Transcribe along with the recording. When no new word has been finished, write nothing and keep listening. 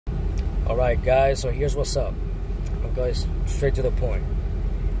Alright guys, so here's what's up. I'm gonna go straight to the point.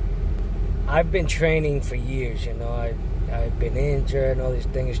 I've been training for years, you know. I've been injured and all these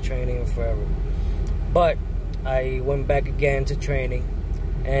things, training forever. But I went back again to training,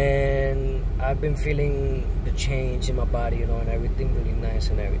 and I've been feeling the change in my body, you know, and everything really nice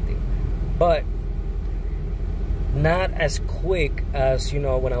and everything. But not as quick as, you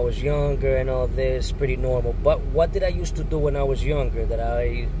know, when I was younger and all this, pretty normal. But what did I used to do when I was younger that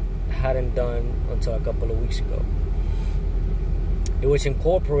I hadn't done until a couple of weeks ago? It was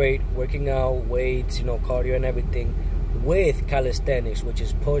incorporate working out, weights, you know, cardio and everything with calisthenics, which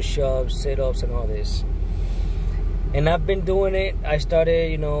is push-ups, sit-ups and all this. And I've been doing it. I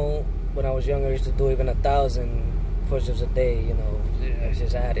started, you know, when I was younger, I used to do even 1,000 push-ups a day, you know. I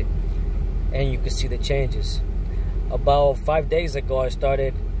just had it. And you could see the changes. About 5 days ago, I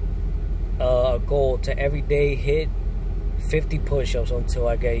started a goal to every day hit 50 push-ups until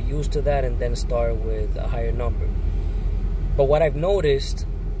I get used to that, and then start with a higher number. But what I've noticed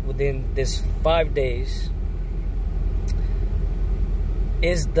within this 5 days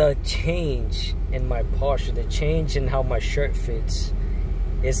is the change in my posture, the change in how my shirt fits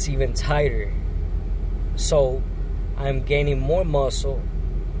is even tighter. So I'm gaining more muscle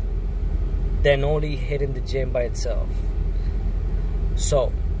than only hitting the gym by itself.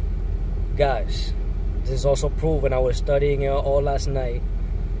 So guys, this is also proven. I was studying it all last night,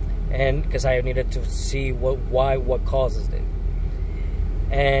 and because I needed to see what causes it.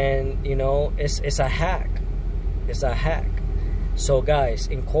 And you know, it's a hack. It's a hack. So guys,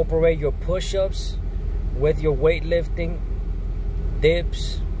 incorporate your push-ups with your weightlifting,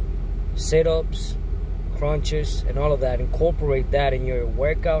 dips, sit-ups, crunches, and all of that. Incorporate that in your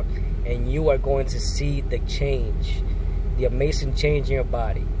workout, and you are going to see the change, the amazing change in your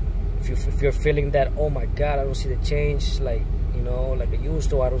body. If you're feeling that, oh my God, I don't see the change like, you know, like I used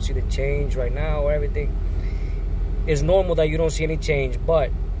to, I don't see the change right now or everything. It's normal that you don't see any change, but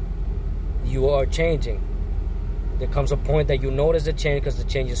you are changing. There comes a point that you notice the change because the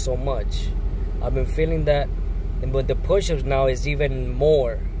change is so much. I've been feeling that, and with the push-ups now is even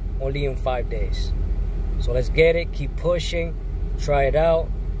more, only in 5 days. So let's get it, keep pushing, try it out,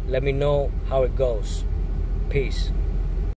 let me know how it goes. Peace.